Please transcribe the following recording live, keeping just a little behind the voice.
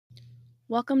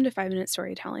Welcome to 5 Minute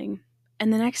Storytelling. In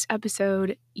the next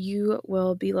episode, you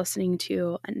will be listening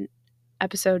to an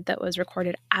episode that was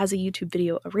recorded as a YouTube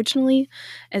video originally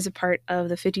as a part of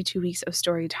the 52 Weeks of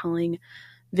Storytelling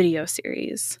video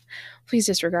series. Please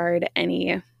disregard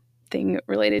anything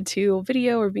related to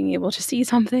video or being able to see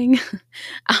something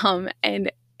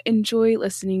and enjoy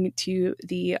listening to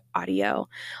the audio.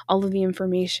 All of the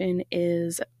information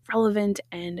is relevant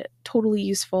and totally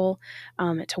useful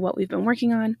to what we've been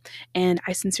working on, and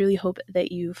I sincerely hope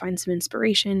that you find some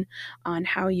inspiration on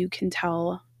how you can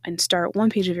tell and start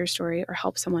one page of your story or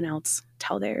help someone else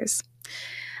tell theirs.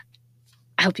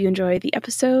 I hope you enjoy the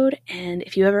episode, and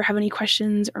if you ever have any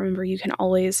questions, remember you can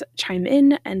always chime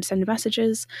in and send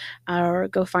messages or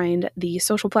go find the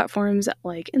social platforms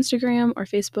like Instagram or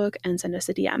Facebook and send us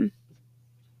a DM.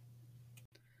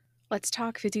 Let's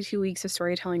talk 52 Weeks of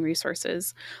Storytelling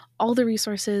resources. All the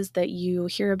resources that you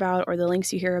hear about or the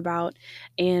links you hear about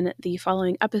in the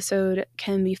following episode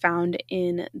can be found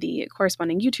in the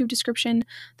corresponding YouTube description.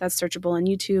 That's searchable on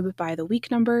YouTube by the week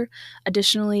number.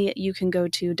 Additionally, you can go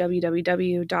to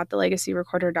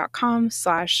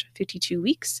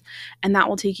www.thelegacyrecorder.com/52weeks, and that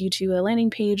will take you to a landing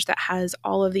page that has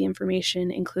all of the information,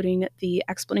 including the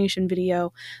explanation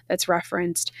video that's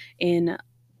referenced in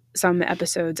some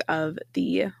episodes of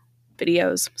the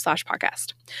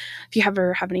videos/podcast. If you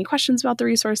ever have any questions about the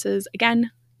resources,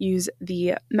 again, use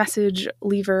the message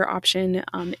lever option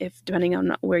if depending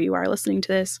on where you are listening to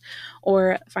this,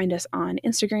 or find us on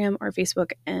Instagram or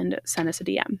Facebook and send us a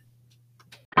DM.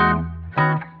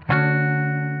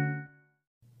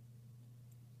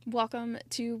 Welcome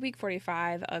to week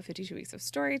 45 of 52 Weeks of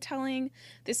Storytelling.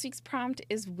 This week's prompt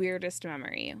is weirdest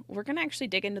memory. We're going to actually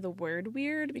dig into the word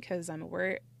weird because I'm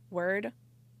a word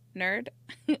nerd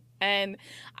and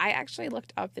I actually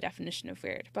looked up the definition of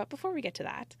weird. But before we get to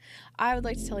that, I would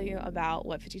like to tell you about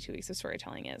what 52 Weeks of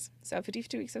Storytelling is. So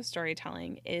 52 Weeks of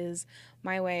Storytelling is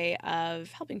my way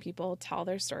of helping people tell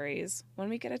their stories 1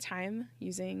 week at a time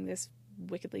using this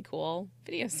wickedly cool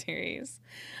video series.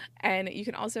 And you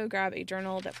can also grab a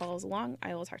journal that follows along.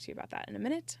 I will talk to you about that in a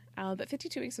minute. But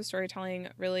 52 Weeks of Storytelling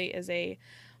really is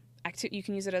you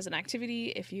can use it as an activity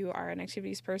if you are an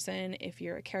activities person, if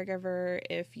you're a caregiver,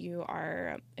 if you're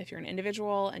an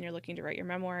individual and you're looking to write your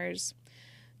memoirs.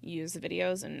 Use the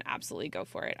videos and absolutely go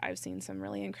for it. I've seen some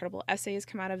really incredible essays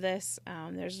come out of this.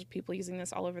 There's people using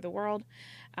this all over the world.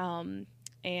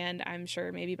 And I'm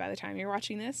sure maybe by the time you're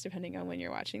watching this, depending on when you're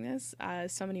watching this,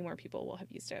 so many more people will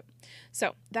have used it.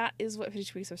 So that is what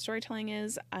 52 Weeks of Storytelling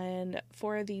is. And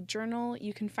for the journal,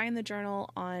 you can find the journal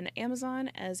on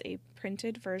Amazon as a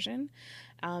printed version.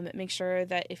 Make sure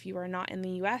that if you are not in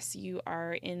the US, you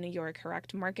are in your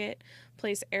correct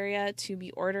marketplace area to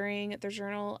be ordering the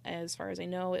journal. As far as I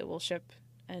know, it will ship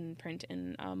and print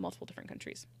in multiple different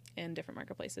countries and different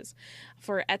marketplaces.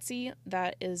 For Etsy,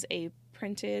 that is a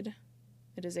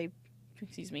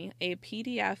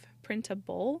PDF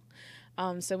printable.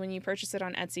 So when you purchase it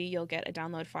on Etsy, you'll get a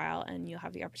download file and you'll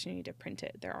have the opportunity to print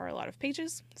it. There are a lot of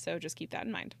pages, so just keep that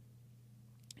in mind.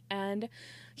 And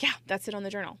yeah, that's it on the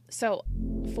journal. So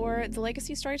for the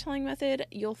legacy storytelling method,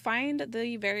 you'll find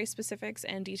the various specifics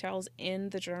and details in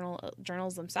the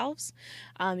journals themselves.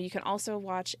 You can also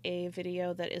watch a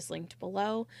video that is linked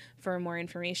below for more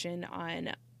information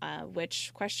on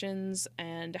which questions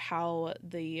and how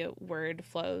the word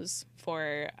flows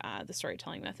for the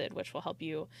storytelling method, which will help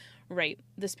you write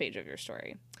this page of your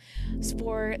story. So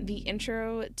for the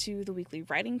intro to the weekly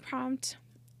writing prompt,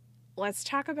 let's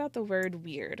talk about the word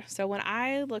weird. So when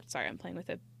I looked, sorry, I'm playing with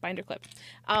a binder clip.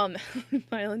 I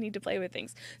only need to play with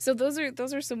things. So those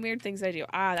are some weird things I do.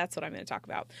 That's what I'm going to talk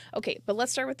about. Okay, but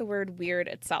let's start with the word weird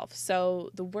itself. So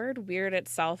the word weird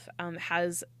itself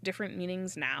has different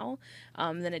meanings now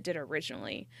than it did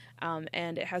originally.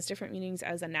 And it has different meanings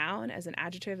as a noun, as an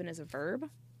adjective, and as a verb.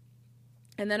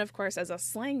 And then, of course, as a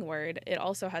slang word, it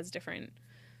also has different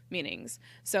meanings.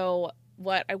 So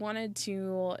what I wanted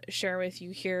to share with you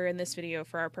here in this video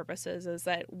for our purposes is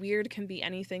that weird can be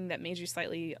anything that made you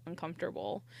slightly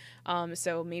uncomfortable.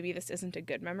 So maybe this isn't a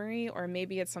good memory, or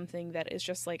maybe it's something that is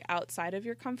just like outside of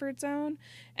your comfort zone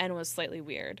and was slightly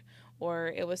weird,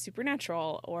 or it was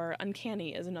supernatural, or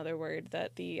uncanny is another word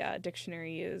that the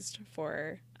dictionary used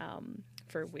for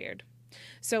weird.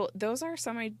 So those are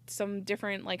some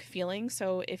different like feelings.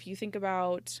 So if you think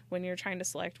about when you're trying to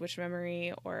select which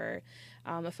memory or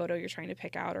a photo you're trying to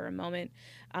pick out or a moment,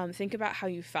 think about how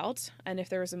you felt, and if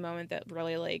there was a moment that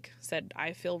really like said,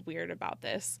 I feel weird about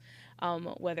this,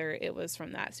 whether it was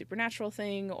from that supernatural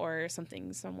thing or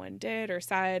something someone did or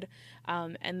said,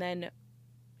 and then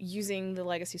using the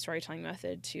legacy storytelling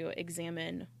method to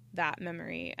examine that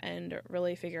memory and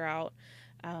really figure out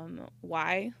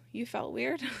why you felt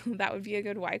weird. That would be a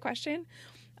good why question.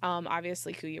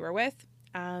 Obviously, who you were with.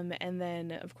 And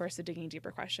then, of course, the digging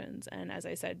deeper questions. And as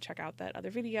I said, check out that other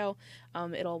video.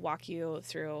 It'll walk you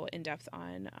through in depth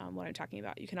on what I'm talking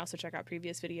about. You can also check out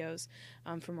previous videos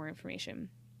for more information.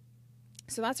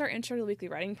 So that's our intro to the weekly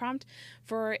writing prompt.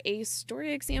 For a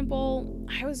story example,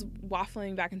 I was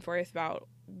waffling back and forth about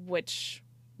what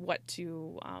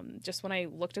to, just when I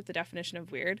looked at the definition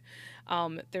of weird,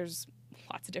 there's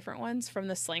lots of different ones. From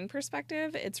the slang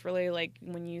perspective, it's really like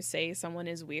when you say someone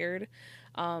is weird,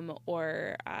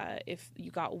 or if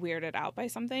you got weirded out by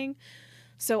something.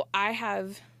 So I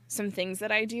have some things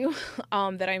that I do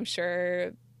that I'm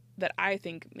sure that I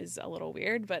think is a little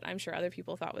weird, but I'm sure other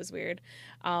people thought was weird.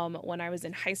 When I was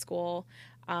in high school,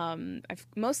 I've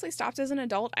mostly stopped as an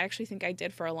adult. I actually think I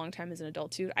did for a long time as an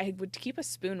adult too. I would keep a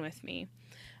spoon with me.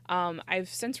 I've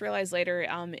since realized later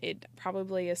it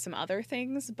probably is some other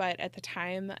things, but at the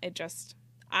time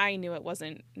I knew it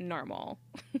wasn't normal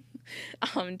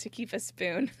to keep a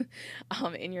spoon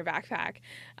in your backpack,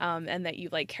 and that you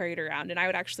like carried around. And I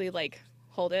would actually like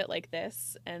hold it like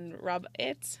this and rub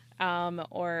it,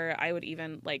 or I would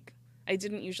even like, I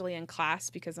didn't usually in class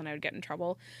because then I would get in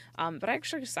trouble, but I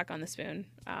actually suck on the spoon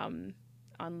on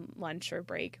lunch or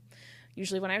break,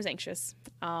 usually when I was anxious.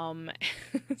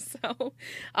 So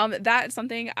that's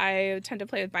something I tend to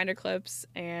play with binder clips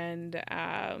and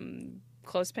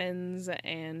clothespins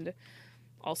and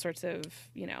all sorts of,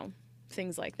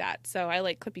 things like that. So I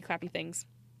like clippy clappy things.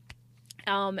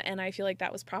 And I feel like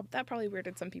that probably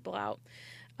weirded some people out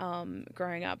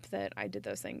growing up that I did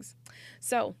those things.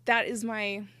 So that is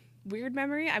my weird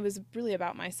memory. I was really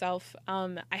about myself.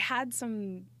 I've had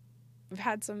some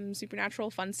supernatural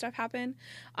fun stuff happen,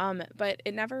 but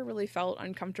it never really felt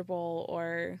uncomfortable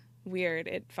or weird.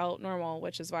 It felt normal,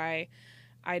 which is why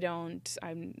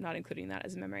I'm not including that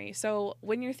as a memory. So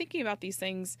when you're thinking about these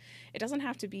things, it doesn't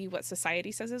have to be what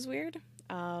society says is weird.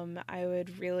 I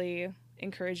would really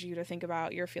encourage you to think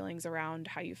about your feelings around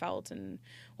how you felt and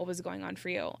what was going on for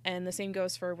you. And the same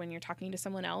goes for when you're talking to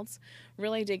someone else.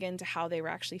 Really dig into how they were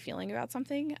actually feeling about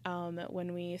something.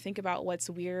 When we think about what's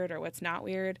weird or what's not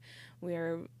weird,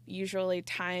 we're usually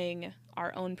tying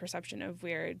our own perception of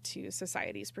weird to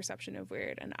society's perception of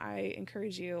weird. And I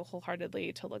encourage you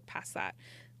wholeheartedly to look past that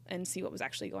and see what was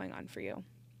actually going on for you.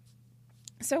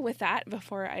 So with that,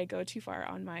 before I go too far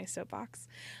on my soapbox,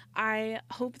 I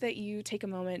hope that you take a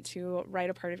moment to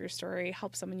write a part of your story,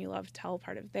 help someone you love tell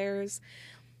part of theirs.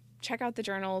 Check out the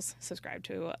journals, subscribe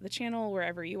to the channel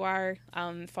wherever you are,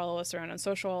 follow us around on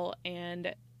social,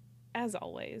 and as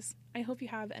always, I hope you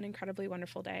have an incredibly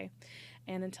wonderful day.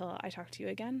 And until I talk to you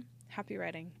again, happy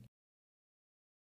writing.